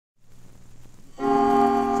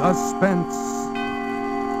Suspense.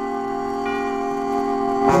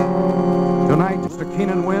 Tonight, Mr.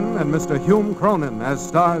 Keenan Wynn and Mr. Hume Cronin as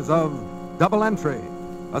stars of Double Entry,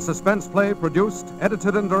 a suspense play produced,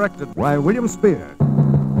 edited, and directed by William Spear.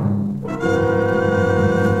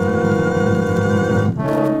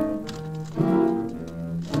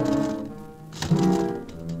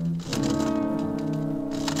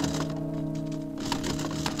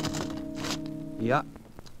 Yeah,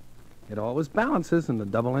 it always balances in the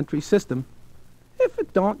double entry system. If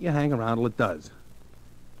it don't, you hang around till it does.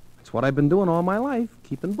 That's what I've been doing all my life,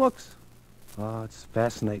 keeping books. Oh, it's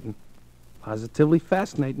fascinating. Positively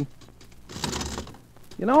fascinating.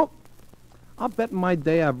 You know, I'll bet in my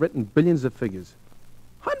day I've written billions of figures.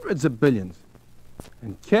 Hundreds of billions.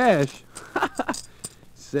 And cash,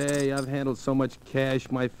 say, I've handled so much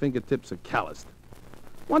cash my fingertips are calloused.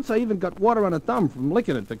 Once I even got water on a thumb from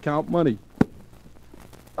licking it to count money.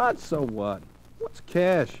 But so what? What's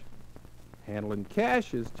cash? Handling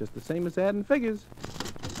cash is just the same as adding figures.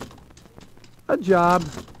 A job.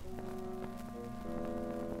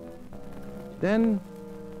 Then,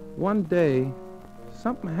 one day,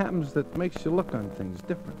 something happens that makes you look on things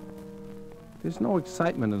different. There's no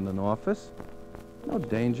excitement in an office, no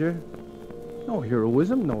danger, no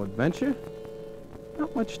heroism, no adventure.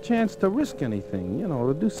 Not much chance to risk anything,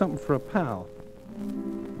 to do something for a pal.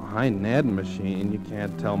 Behind an adding machine, you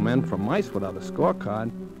can't tell men from mice without a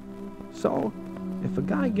scorecard. So, if a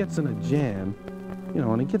guy gets in a jam,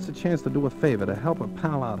 and he gets a chance to do a favor to help a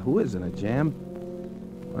pal out who is in a jam,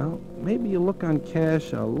 well, maybe you look on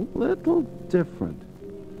cash a little different.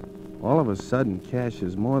 All of a sudden, cash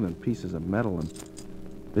is more than pieces of metal and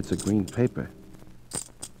bits of green paper.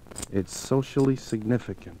 It's socially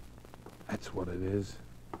significant. That's what it is.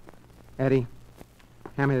 Eddie,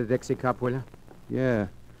 hand me the Dixie cup, will you? Yeah.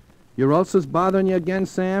 Your ulcer's bothering you again,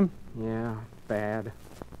 Sam? Yeah, bad.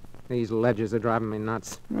 These ledgers are driving me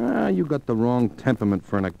nuts. You got the wrong temperament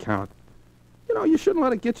for an account. You shouldn't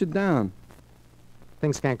let it get you down.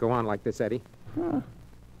 Things can't go on like this, Eddie.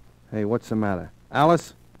 Hey, what's the matter?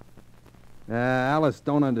 Alice? Alice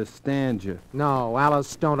don't understand you. No,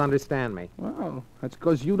 Alice don't understand me. Well, that's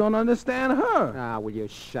because you don't understand her. Will you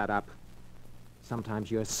shut up? Sometimes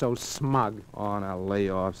you're so smug. On a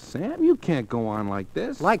layoff, Sam. You can't go on like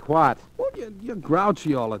this. Like what? Well, you're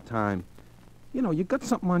grouchy all the time. You got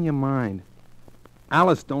something on your mind.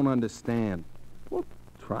 Alice don't understand. Well,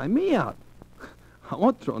 try me out. I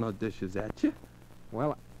won't throw no dishes at you.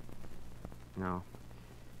 Well, no.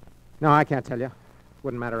 No, I can't tell you.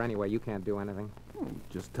 Wouldn't matter anyway. You can't do anything.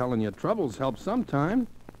 Just telling your troubles helps sometime.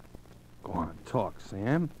 Go on, talk,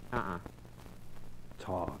 Sam.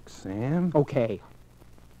 Talk, Sam. Okay.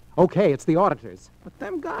 Okay, it's the auditors. But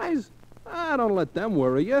them guys, don't let them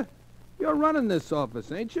worry you. You're running this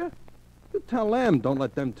office, ain't you? You tell them, don't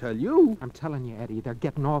let them tell you. I'm telling you, Eddie, they're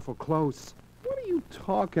getting awful close. What are you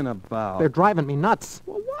talking about? They're driving me nuts.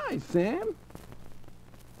 Well, why, Sam?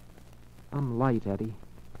 I'm light, Eddie.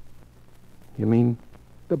 You mean?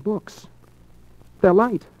 The books. They're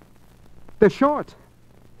light. They're short.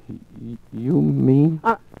 You mean?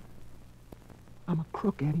 I'm a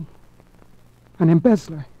crook, Eddie. An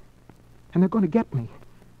embezzler. And they're going to get me.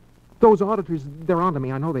 Those auditors, they're onto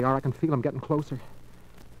me. I know they are. I can feel them getting closer.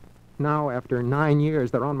 Now, after 9 years,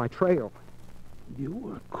 they're on my trail.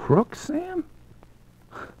 You a crook, Sam?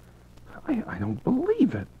 I don't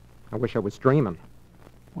believe it. I wish I was dreaming.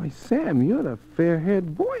 Why, Sam, you're the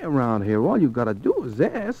fair-haired boy around here. All you gotta do is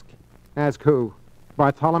ask. Ask who?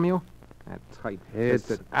 Bartholomew? That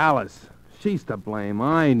tight-fisted... It's Alice. She's to blame,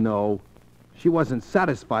 I know. She wasn't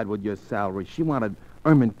satisfied with your salary. She wanted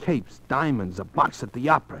ermine capes, diamonds, a box at the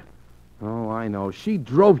opera. Oh, I know. She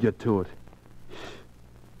drove you to it.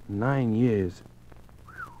 9 years.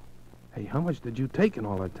 Hey, how much did you take in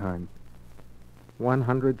all that time?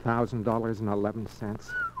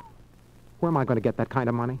 $100,000.11. Where am I going to get that kind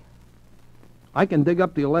of money? I can dig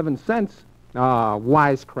up the 11 cents.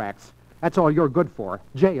 Wisecracks. That's all you're good for.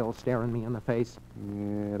 Jail staring me in the face.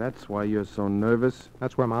 Yeah, that's why you're so nervous.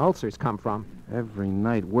 That's where my ulcers come from. Every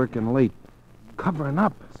night, working late, covering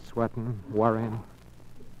up. Sweating, worrying,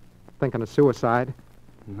 thinking of suicide.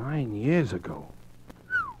 9 years ago.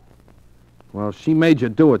 Well, she made you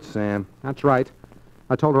do it, Sam. That's right.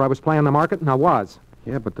 I told her I was playing the market, and I was.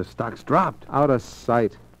 Yeah, but the stock's dropped. Out of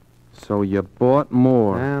sight. So you bought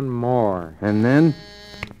more. And more. And then?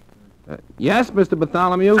 Yes, Mr.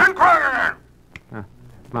 Bartholomew?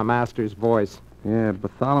 My master's voice. Yeah,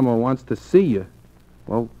 Bartholomew wants to see you.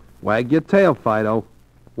 Well, wag your tail, Fido.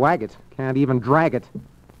 Wag it. Can't even drag it.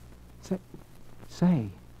 Say,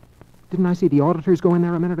 didn't I see the auditors go in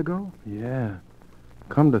there a minute ago? Yeah.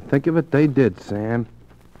 Come to think of it, they did, Sam.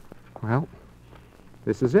 Well,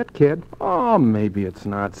 this is it, kid. Oh, maybe it's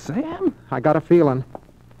not, Sam. I got a feeling.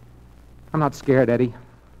 I'm not scared, Eddie.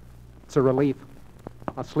 It's a relief.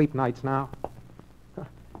 I'll sleep nights now.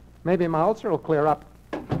 Maybe my ulcer will clear up.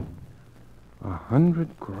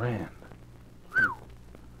 100 grand.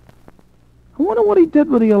 I wonder what he did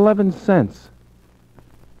with the 11 cents.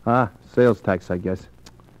 Sales tax, I guess.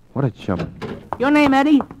 What a chump. Your name,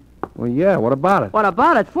 Eddie? Well, yeah, what about it? What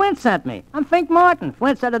about it? Flint sent me. I'm Fink Martin.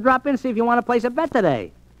 Flint said to drop in and see if you want to place a bet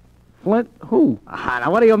today. Flint who?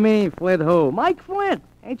 Now, what do you mean, Flint who? Mike Flint.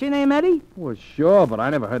 Ain't your name Eddie? Well, sure, but I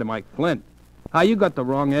never heard of Mike Flint. You got the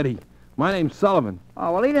wrong Eddie. My name's Sullivan.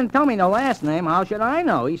 Oh, well, he didn't tell me no last name. How should I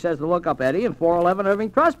know? He says to look up Eddie in 411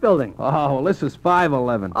 Irving Trust Building. Oh, well, this is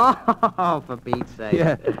 511. Oh, for Pete's sake.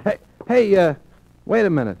 Yeah. Hey, wait a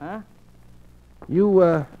minute. Huh?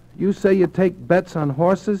 You say you take bets on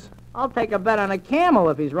horses? I'll take a bet on a camel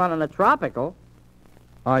if he's running a tropical.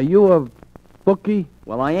 Are you a bookie?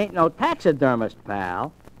 Well, I ain't no taxidermist,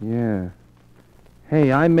 pal. Yeah.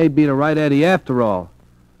 Hey, I may be the right Eddie after all.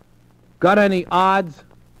 Got any odds?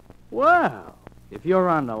 Well, if you're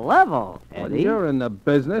on the level, Well, Eddie. you're in the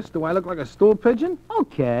business. Do I look like a stool pigeon?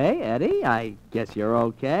 Okay, Eddie. I guess you're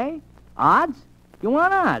okay. Odds? You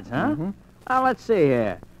want odds, huh? Mm-hmm. Well, let's see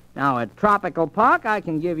here. Now, at Tropical Park, I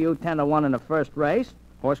can give you 10-1 in the first race.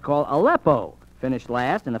 Horse called Aleppo. Finished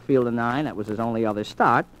last in a field of 9. That was his only other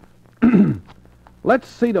start. Let's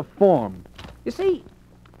see the form. You see,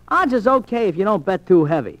 odds is okay if you don't bet too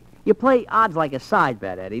heavy. You play odds like a side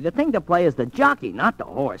bet, Eddie. The thing to play is the jockey, not the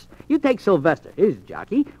horse. You take Sylvester. Here's the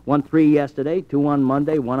jockey. 1-3 yesterday, 2 on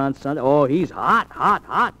Monday, 1 on Sunday. Oh, he's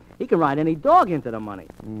hot. He can ride any dog into the money.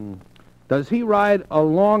 Does he ride a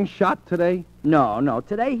long shot today? No.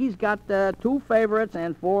 Today he's got 2 favorites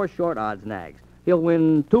and 4 short odds nags. He'll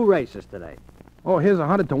win 2 races today. Oh, here's a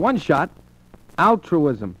 100-to-1 shot.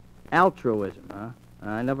 Altruism. Altruism, huh?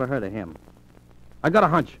 I never heard of him. I got a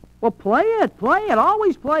hunch. Well, play it.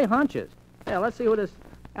 Always play hunches. Yeah, let's see who this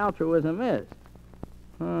altruism is.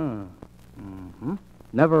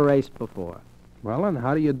 Never raced before. Well, and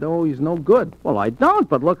how do you know he's no good? Well, I don't,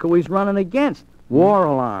 but look who he's running against. War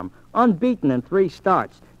Alarm, unbeaten in 3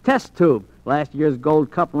 starts. Test Tube, last year's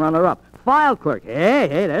Gold Cup runner-up. File Clerk.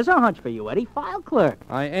 Hey, there's a hunch for you, Eddie. File Clerk.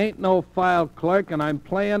 I ain't no file clerk, and I'm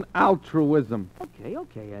playing altruism.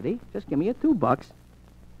 Okay, Eddie. Just give me a $2.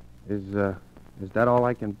 Is that all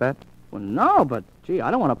I can bet? Well, no, but, gee,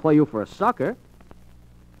 I don't want to play you for a sucker.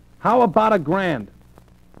 How about $1,000?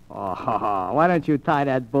 Oh, why don't you tie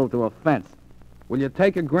that bull to a fence? Will you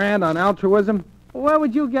take $1,000 on altruism? Where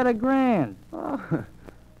would you get $1,000?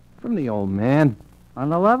 From the old man. On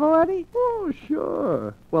the level, Eddie? Oh,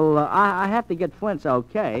 sure. Well, I have to get Flint's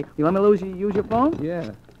okay. You let me use your phone?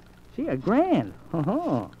 Yeah. Gee,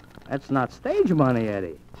 $1,000. That's not stage money,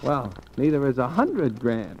 Eddie. Well, neither is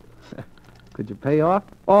 $100,000. Could you pay off?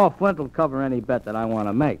 Oh, Flint will cover any bet that I want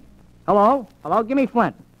to make. Hello? Give me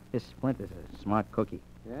Flint. This Flint is a smart cookie.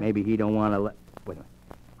 Yeah? Maybe he don't want to let... Wait a minute.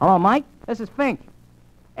 Hello, Mike? This is Fink.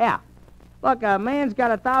 Yeah. Look, a man's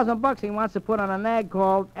got $1,000 he wants to put on a nag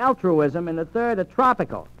called Altruism in the 3rd of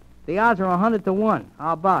Tropical. The odds are 100-to-1.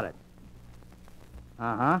 How about it?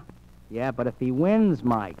 Yeah, but if he wins,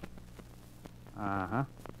 Mike.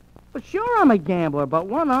 But sure I'm a gambler, but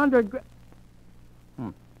 100...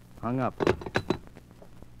 Hung up.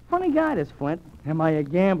 Funny guy, this Flint. Am I a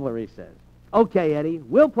gambler, he says. Okay, Eddie,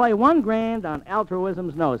 we'll play $1,000 on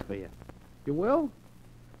Altruism's nose for you. You will?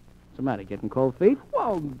 What's the matter, getting cold feet?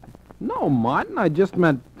 Well, no, Martin. I just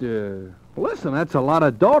meant, listen, that's a lot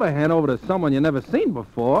of dough to hand over to someone you never seen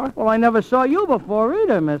before. Well, I never saw you before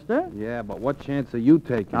either, mister. Yeah, but what chance are you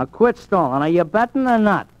taking? Now quit stalling. Are you betting or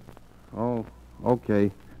not? Oh,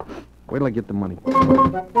 okay. Wait till I get the money.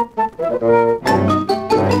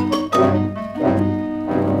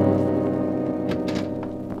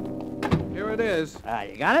 Here it is.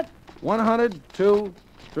 You got it? 100, 2,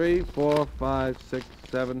 3, 4, 5, 6,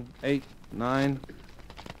 7, 8, 9,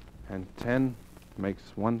 and 10 makes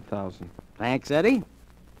 1,000. Thanks, Eddie.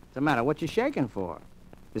 What's the matter? What you shaking for?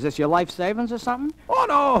 Is this your life savings or something?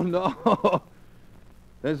 Oh, no.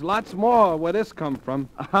 There's lots more where this come from.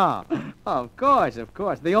 Oh, of course.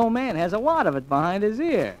 The old man has a wad of it behind his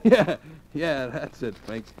ear. Yeah, that's it,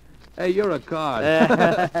 Fink. Hey, you're a card.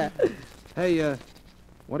 Hey,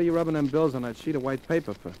 what are you rubbing them bills on that sheet of white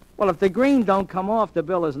paper for? Well, if the green don't come off, the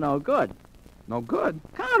bill is no good. No good?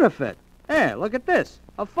 Counterfeit. Here, look at this.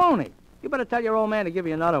 A phony. You better tell your old man to give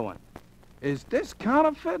you another one. Is this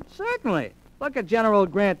counterfeit? Certainly. Look at General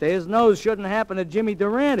Grant there. His nose shouldn't happen to Jimmy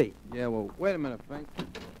Durante. Yeah, well, wait a minute, Fink.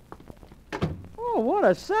 Oh, what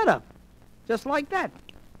a setup. Just like that.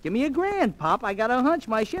 Give me $1,000, Pop. I got a hunch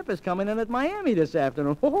my ship is coming in at Miami this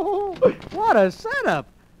afternoon. Oh, what a setup.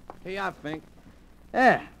 Here you are, Fink.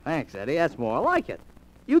 Yeah, thanks, Eddie. That's more like it.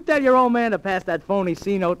 You tell your old man to pass that phony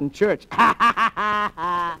C-note in church.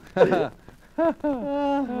 Yeah,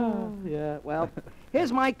 well,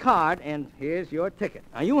 here's my card, and here's your ticket.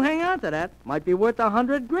 Now, you hang on to that. Might be worth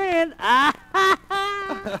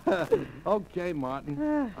 $100,000. Okay,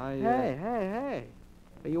 Martin. Hey.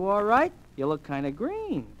 Are you all right? You look kind of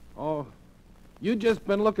green. Oh, you just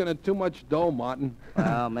been looking at too much dough, Martin.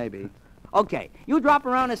 Well, maybe. Okay, you drop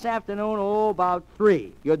around this afternoon, about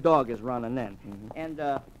 3. Your dog is running then. Mm-hmm.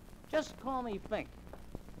 And, just call me Fink.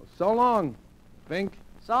 Well, so long, Fink.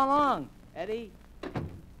 So long, Eddie.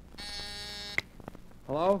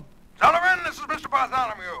 Hello? Sullivan, this is Mr.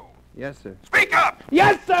 Bartholomew. Yes, sir. Speak up!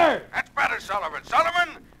 Yes, sir! That's better, Sullivan.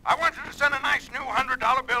 Sullivan, I want you to send a nice new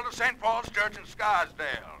 $100 bill to St. Paul's Church in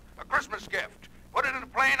Scarsdale. A Christmas gift. Put it in a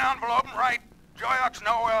plain envelope and write Joyox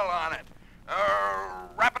Noel on it.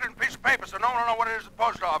 Wrap it in a piece of paper so no one will know what it is at the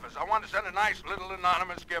post office. I want to send a nice little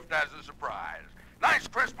anonymous gift as a surprise. Nice,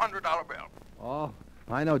 crisp $100 bill. Oh,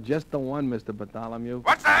 I know just the one, Mr. Bartholomew.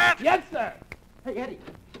 What's that? Yes, sir! Hey, Eddie.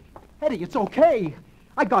 Eddie, it's okay.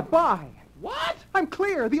 I got by. What? I'm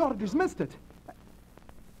clear. The auditors missed it.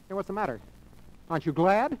 Hey, what's the matter? Aren't you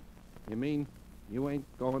glad? You mean you ain't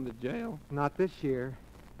going to jail? Not this year.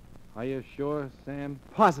 Are you sure, Sam?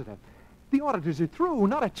 Positive. The auditors are through.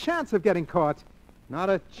 Not a chance of getting caught. Not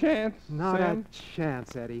a chance, Not Sam? a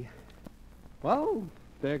chance, Eddie. Well,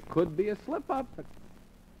 there could be a slip-up.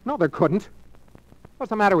 No, there couldn't.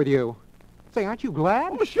 What's the matter with you? Say, aren't you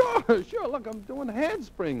glad? Oh, sure. Look, I'm doing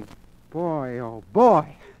handsprings. Boy, oh, boy.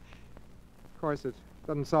 Of course, it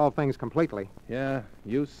doesn't solve things completely. Yeah,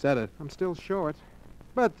 you said it. I'm still short.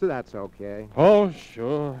 But that's okay. Oh,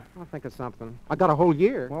 sure. I'll think of something. I got a whole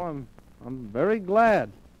year. Well, I'm very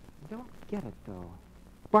glad. Don't get it, though.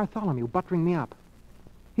 Bartholomew buttering me up.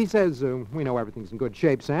 He says, we know everything's in good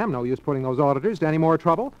shape, Sam. No use putting those auditors to any more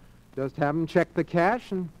trouble. Just have them check the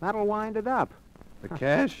cash, and that'll wind it up. The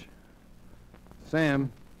cash?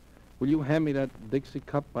 Sam, will you hand me that Dixie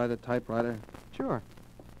cup by the typewriter? Sure.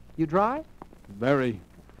 You dry? Very.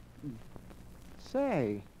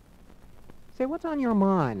 Say, what's on your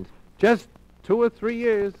mind? Just 2 or 3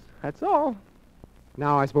 years, that's all.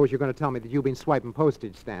 Now I suppose you're going to tell me that you've been swiping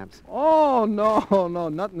postage stamps. Oh, no,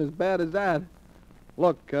 nothing as bad as that.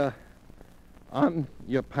 Look, I'm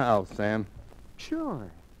your pal, Sam.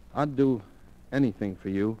 Sure. I'd do anything for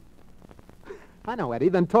you. I know, Eddie.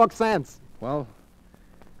 Then talk sense. Well,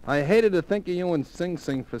 I hated to think of you in Sing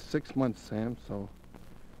Sing for 6 months, Sam, so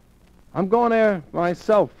I'm going there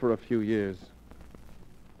myself for a few years.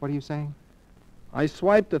 What are you saying? I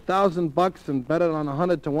swiped $1,000 and bet it on a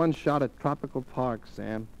 100-to-1 shot at Tropical Park,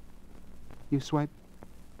 Sam. You swiped?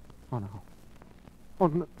 Oh, no. Oh,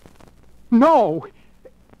 no. No!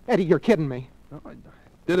 Eddie, you're kidding me. No, I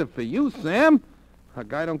did it for you, Sam. A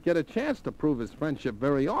guy don't get a chance to prove his friendship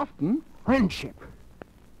very often. Friendship?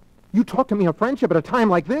 You talk to me of friendship at a time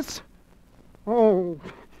like this? Oh,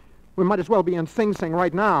 we might as well be in Sing Sing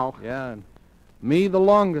right now. Yeah, and me the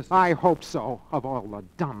longest. I hope so, of all the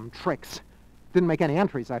dumb tricks. Didn't make any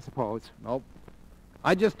entries, I suppose. Nope.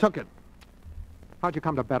 I just took it. How'd you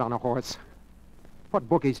come to bet on a horse? What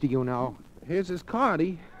bookies do you know? Here's his card.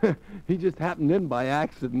 He just happened in by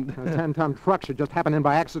accident. A 10-ton truck should just happen in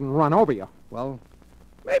by accident and run over you. Well,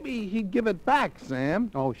 maybe he'd give it back, Sam.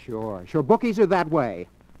 Oh, sure. Sure, bookies are that way.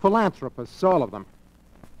 Philanthropists, all of them.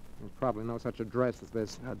 There's probably no such address as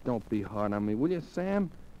this. Now, don't be hard on me, will you, Sam?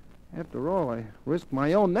 After all, I risked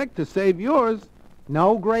my own neck to save yours.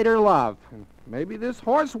 No greater love. And maybe this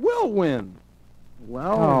horse will win.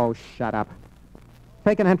 Well... Oh, shut up.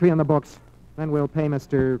 Take an entry in the books. Then we'll pay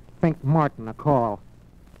Mr. Fink Martin a call.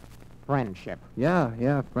 Friendship.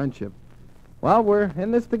 Yeah, friendship. Well, we're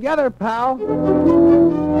in this together, pal.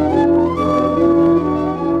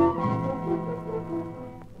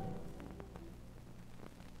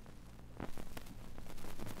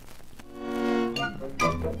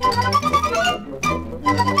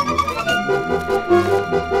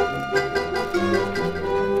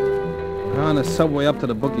 On the subway up to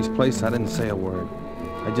the bookie's place, I didn't say a word.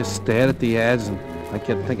 I just stared at the ads, and I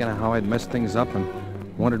kept thinking of how I'd messed things up and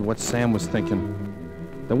wondered what Sam was thinking.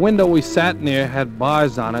 The window we sat near had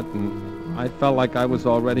bars on it, and I felt like I was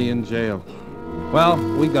already in jail. Well,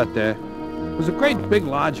 we got there. It was a great big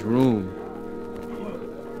large room.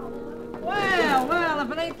 Well,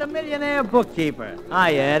 if it ain't the millionaire bookkeeper.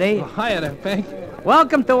 Hi, Eddie. Oh, hiya there, Fink.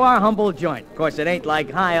 Welcome to our humble joint. Of course, it ain't like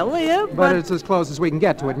Hialeah, But it's as close as we can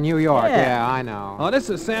get to it in New York. Yeah. I know. Oh, this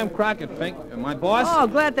is Sam Crockett, Fink. My boss. Oh,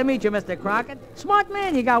 glad to meet you, Mr. Crockett. Smart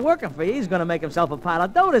man you got working for you. He's gonna make himself a pile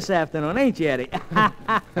of dough this afternoon, ain't you, Eddie?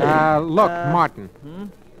 Look, Martin.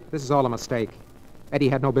 This is all a mistake. Eddie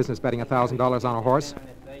had no business betting $1,000 on a horse.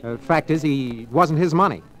 The fact is, he wasn't his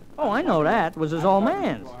money. Oh, I know that. It was his old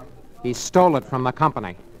man's. He stole it from the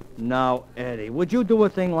company. No, Eddie, would you do a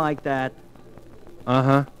thing like that?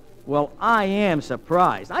 Uh-huh. Well, I am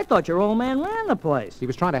surprised. I thought your old man ran the place. He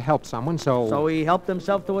was trying to help someone, so... So he helped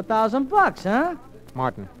himself to $1,000, huh?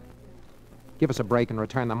 Martin, give us a break and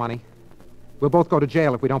return the money. We'll both go to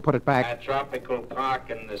jail if we don't put it back. At Tropical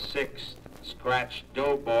Park in the 6th, scratch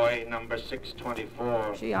Doughboy, number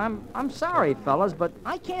 624. Gee, I'm sorry, fellas, but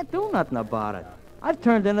I can't do nothing about it. I've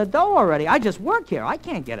turned in the dough already. I just work here. I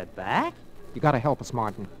can't get it back. You gotta help us,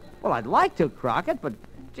 Martin. Well, I'd like to, Crockett, but,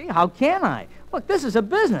 gee, how can I? Look, this is a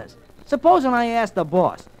business. Supposing I ask the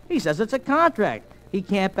boss. He says it's a contract. He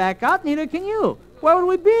can't back out, neither can you. Where would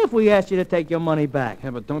we be if we asked you to take your money back?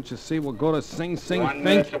 Yeah, but don't you see we'll go to Sing Sing 1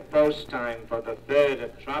 minute Fink? to post time for the 3rd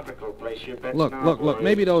at Tropical Place. You bet Look, now, look, look. boys.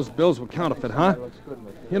 Maybe those bills were counterfeit, huh?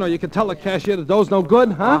 You know, you can tell the cashier the dough's no good,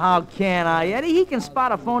 Oh, huh? how can I, Eddie? He can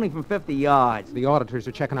spot a phony from 50 yards. The auditors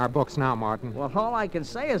are checking our books now, Martin. Well, all I can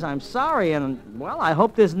say is I'm sorry, and, well, I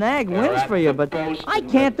hope this nag They're wins at for you, the but post I in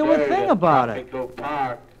the can't do a 3rd thing at about it. Tropical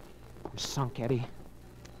Park. We're sunk, Eddie.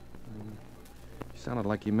 Sounded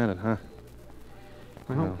like you meant it, huh?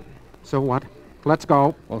 Well, so what? Let's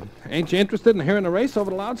go. Well, ain't you interested in hearing the race over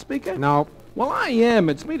the loudspeaker? No. Well, I am.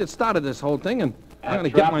 It's me that started this whole thing, and I'm At going to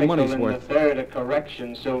get my Tropical money's in worth. the 3rd at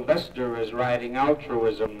Correction, Sylvester is riding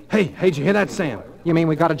Altruism. Hey, did you hear that, Sam? You mean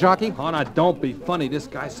we got a jockey? Oh, now, don't be funny. This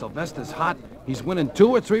guy Sylvester's hot. He's winning 2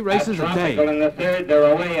 or 3 races At a Tropical day. in the 3rd,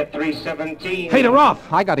 they're away at 3:17. Hey, they're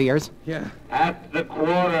off. I got ears. Yeah. At the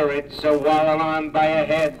quarter, it's a Wallaron by a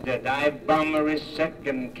head. The Dive Bomber is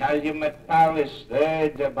 2nd. Calumet Palace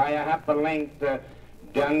 3rd by a half a length.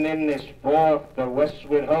 Dunwich is 4th. The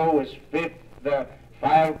Westwood Ho is 5th. The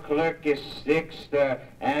File Clerk is 6th.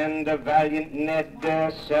 And the Valiant Ned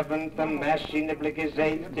 7th. The Mashie Niblick is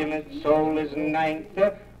 8th. Timid Soul is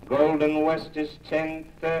 9th. Golden West is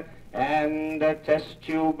 10th. And Test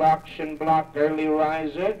Tube Auction Block Early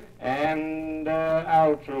Riser and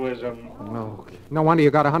Altruism. Oh, No wonder you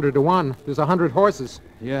got 100 to 1. There's 100 horses.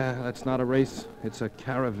 yeah, that's not a race. It's a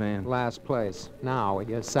caravan. Last place. Now, are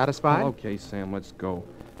you satisfied? Okay, Sam, let's go.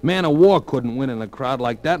 Man of War couldn't win in a crowd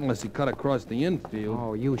like that unless he cut across the infield.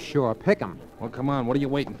 Oh, you sure pick 'em. Well, come on. What are you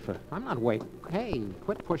waiting for? I'm not waiting. Hey,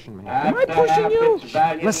 quit pushing me. Am I pushing you?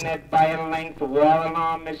 Valiant Listen. Ned by a length. War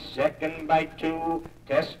Alarm is 2nd by 2.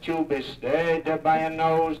 Test Tube is 3rd by a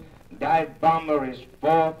nose. Dive Bomber is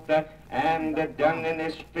 4th. And Dunwich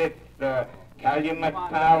is 5th. Calumet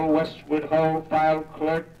Pal, Westwood Ho, File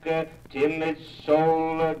Clerk, Timid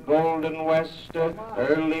Soul, Golden West,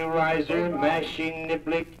 Early Riser, Mashie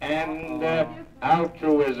Niblick, and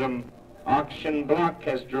Altruism. Auction Block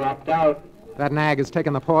has dropped out. That nag has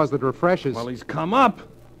taken the pause that refreshes. Well, he's come up.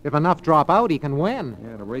 If enough drop out, he can win.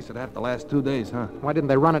 Yeah, the race would have to last 2 days, huh? Why didn't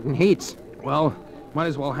they run it in heats? Well, might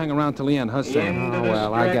as well hang around till the end, huh, Sam? Into Oh, the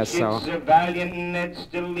well, I stretch, guess so. It's a Valiant Ned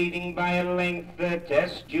still leading by a length.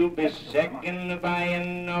 Test Tube is 2nd by a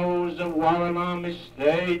nose. War Alarm is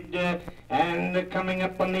 3rd. And coming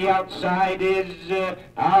up on the outside is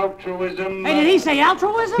Altruism. Hey, did he say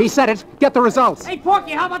altruism? He said it. Get the results. Hey,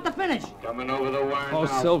 Porky, how about the finish? Coming over the wire Oh,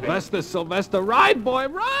 now, Sylvester, ride, boy,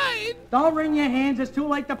 ride! Don't wring your hands. It's too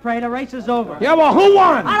late to pray. The race is over. Yeah, well, who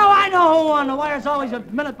won? How do I know who won? The wire's always a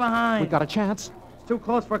minute behind. We got a chance. It's too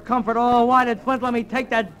close for comfort. Oh, why did Flint let me take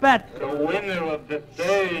that bet? The winner of the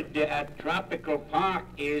 3rd at Tropical Park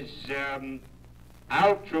is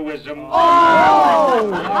Altruism.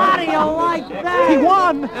 Oh! How do you like that? He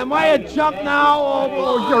won. Am I a chump now?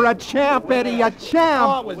 Oh, you're a champ, Eddie, a Oh,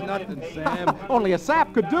 champ. it was nothing, Sam. Only a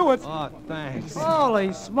sap could do it. Oh, thanks.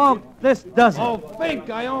 Holy smoke, this doesn't. Oh, Fink,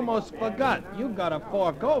 I almost forgot. You got a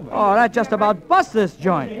fork over. Oh, that just about busts this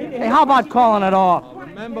joint. Hey, how about calling it off?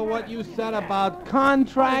 Remember what you said about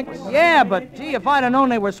contracts? Yeah, but gee, if I'd have known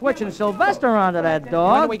they were switching Sylvester onto that When do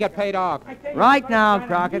dog. we get paid off? Right now,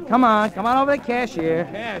 Crockett. Come on over to the cashier.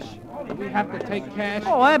 Cash. Do we have to take cash?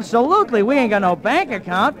 Oh, absolutely. We ain't got no bank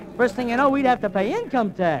account. First thing you know, we'd have to pay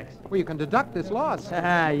income tax. Well, you can deduct this loss.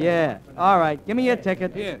 Yeah. All right, give me your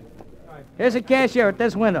ticket. Here. Here's a cashier at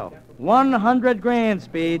this window. 100 grand,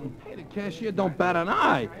 Speed. Hey, the cashier don't bat an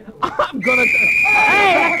eye. I'm gonna...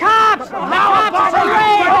 Hey, the cops! The cops!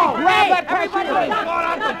 Hooray! Hey, everybody! Going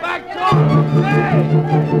out the back door!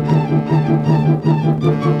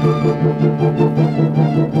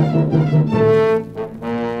 Hey!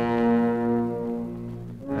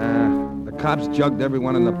 jugged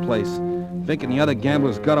everyone in the place, thinking the other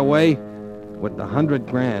gamblers got away with the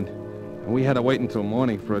 $100,000. And we had to wait until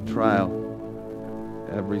morning for a trial.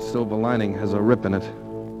 Every silver lining has a rip in it.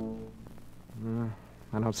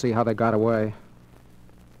 I don't see how they got away.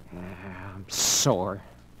 I'm sore.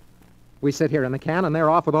 We sit here in the can and they're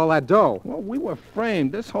off with all that dough. Well, we were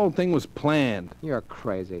framed. This whole thing was planned. You're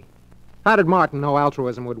crazy. How did Martin know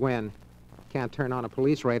altruism would win? Can't turn on a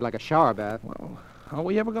police raid like a shower bath. Well, how are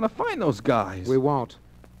we ever going to find those guys? We won't.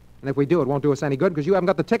 And if we do, it won't do us any good because you haven't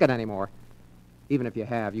got the ticket anymore. Even if you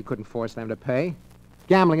have, you couldn't force them to pay.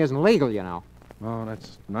 Gambling isn't legal, you know. Oh,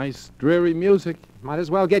 that's nice, dreary music. Might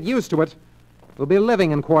as well get used to it. We'll be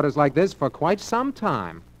living in quarters like this for quite some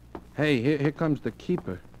time. Hey, here comes the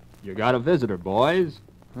keeper. You got a visitor, boys.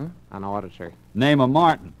 Huh? An auditor. Name of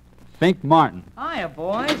Martin. Think Martin. Hiya,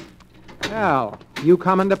 boys. Well, you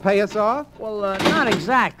coming to pay us off? Well, not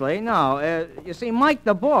exactly, no. You see, Mike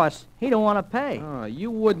the boss, he don't want to pay. Oh, you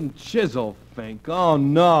wouldn't chisel, Fink. Oh,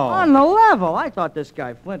 no. On the level. I thought this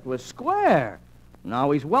guy Flint was square.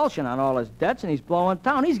 Now he's welshing on all his debts and he's blowing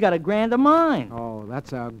town. He's got $1,000 of mine. Oh,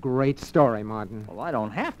 that's a great story, Martin. Well, I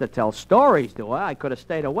don't have to tell stories, do I? I could have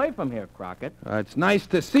stayed away from here, Crockett. It's nice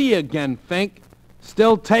to see you again, Fink.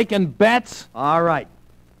 Still taking bets? All right.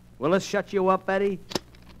 Will this shut you up, Eddie?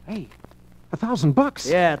 Hey,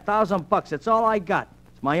 $1,000? Yeah, $1,000. That's all I got.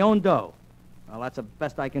 It's my own dough. Well, that's the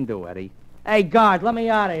best I can do, Eddie. Hey, guard, let me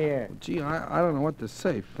out of here. Gee, I don't know what to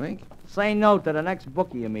say, Fink. Say no to the next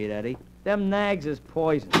bookie you meet, Eddie. Them nags is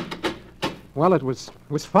poison. Well, it was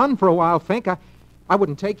fun for a while, Fink. I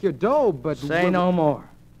wouldn't take your dough, but... Say no more.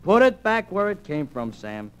 Put it back where it came from,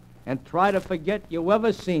 Sam, and try to forget you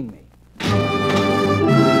ever seen me.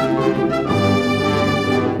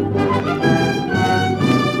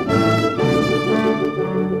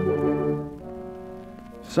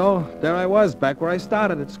 So, there I was, back where I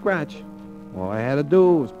started, at scratch. All I had to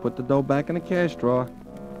do was put the dough back in the cash drawer.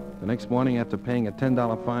 The next morning, after paying a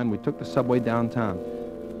 $10 fine, we took the subway downtown.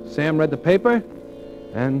 Sam read the paper,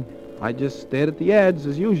 and I just stared at the ads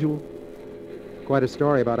as usual. Quite a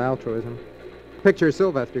story about altruism. Picture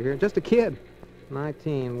Sylvester here, just a kid.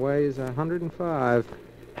 19, weighs 105.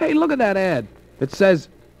 Hey, look at that ad. It says,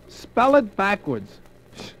 spell it backwards.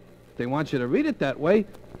 If they want you to read it that way,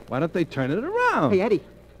 why don't they turn it around? Hey, Eddie.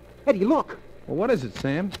 Eddie, look. Well, what is it,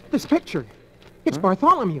 Sam? This picture. It's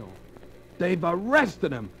Bartholomew. They've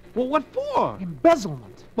arrested him. Well, what for?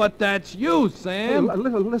 Embezzlement. But that's you, Sam. Hey,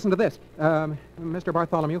 listen to this. Mr.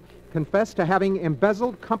 Bartholomew confessed to having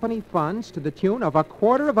embezzled company funds to the tune of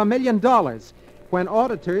 $250,000 when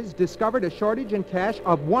auditors discovered a shortage in cash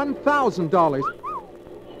of $1,000.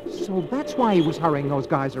 So that's why he was hurrying those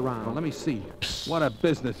guys around. Well, let me see. What a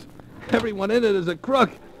business. Everyone in it is a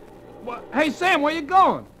crook. What? Hey, Sam, where you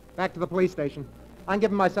going? Back to the police station. I'm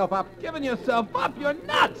giving myself up. Giving yourself up? You're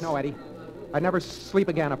nuts! No, Eddie. I'd never sleep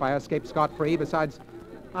again if I escaped scot-free. Besides,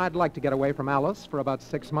 I'd like to get away from Alice for about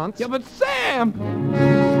 6 months. Yeah, but Sam!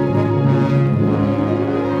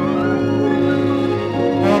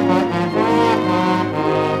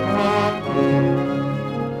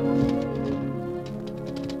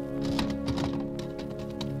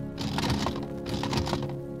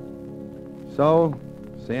 So,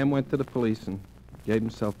 Sam went to the police and gave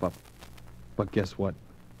himself up. But guess what?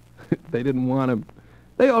 They didn't want him.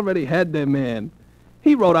 They already had their man.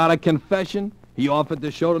 He wrote out a confession. He offered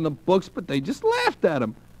to show them the books, but they just laughed at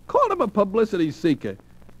him. Called him a publicity seeker.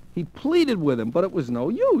 He pleaded with him, but it was no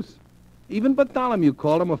use. Even Bartholomew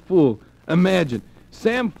called him a fool. Imagine,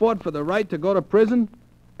 Sam fought for the right to go to prison,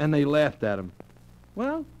 and they laughed at him.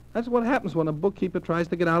 Well, that's what happens when a bookkeeper tries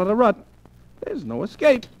to get out of the rut. There's no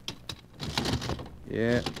escape.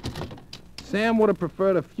 Yeah. Sam would have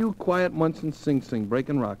preferred a few quiet months in Sing Sing,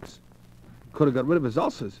 breaking rocks. Could have got rid of his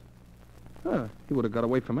ulcers. He would have got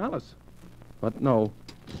away from Alice. But no.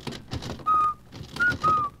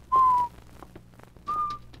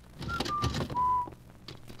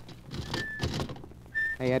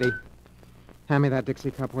 Hey, Eddie. Hand me that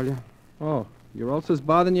Dixie cup, will you? Oh, your ulcers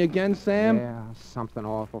bothering you again, Sam? Yeah, something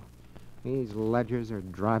awful. These ledgers are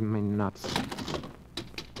driving me nuts.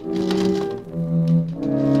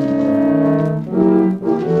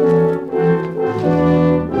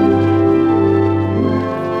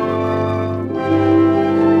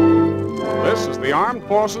 This is the Armed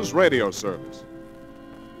Forces Radio Service.